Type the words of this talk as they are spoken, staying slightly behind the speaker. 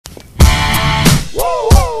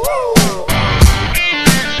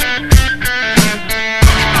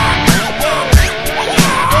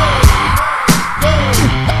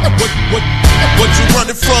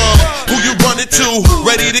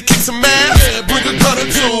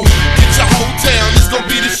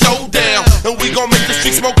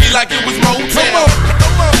like it was Motown.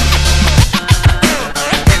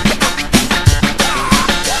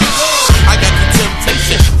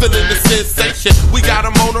 Feeling the sensation, we got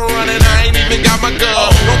them on the run and I ain't even got my gun.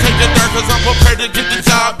 Don't take it there cause I'm prepared to get the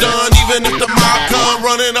job done. Even if the mob come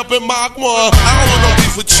running up in Mach 1. I don't want no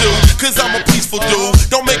beef with you, cause I'm a peaceful dude.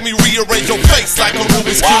 Don't make me rearrange your face like a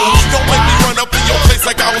Rubik's Cube. Don't make me run up in your face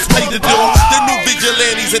like I was paid to do. The new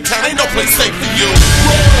vigilantes in town, ain't no place safe for you.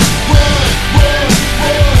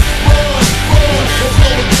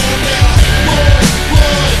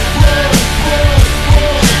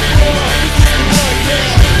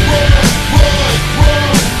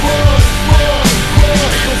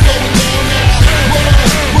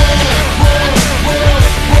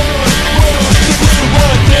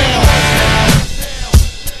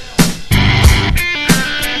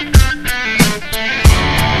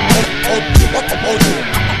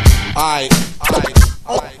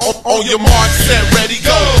 On your mark, set, ready,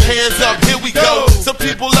 go. Hands up, here we go. Some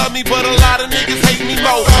people love me, but a lot of niggas hate me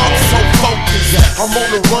more. I'm so focused. I'm on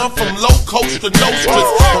the run from low coast to nostrils.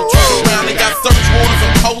 Don't turn around, they got search warrants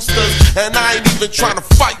and posters. And I ain't even trying to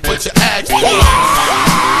fight, but you ask for it.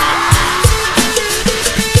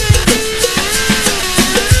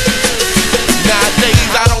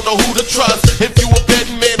 Nowadays, I don't know who to trust. If you a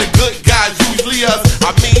betting man, a good guy, usually us.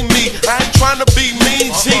 I mean me, I ain't trying to be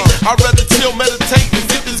mean, G. I'd rather chill, meditate, and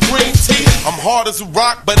sip this green tea. I'm hard as a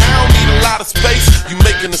rock, but I don't need a lot of space. You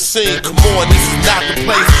making a scene, come on, this is not the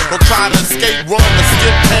place. Don't try to escape, run, or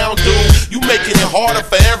skip town, dude. You making it harder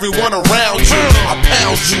for everyone around you. I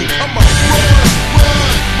pound you,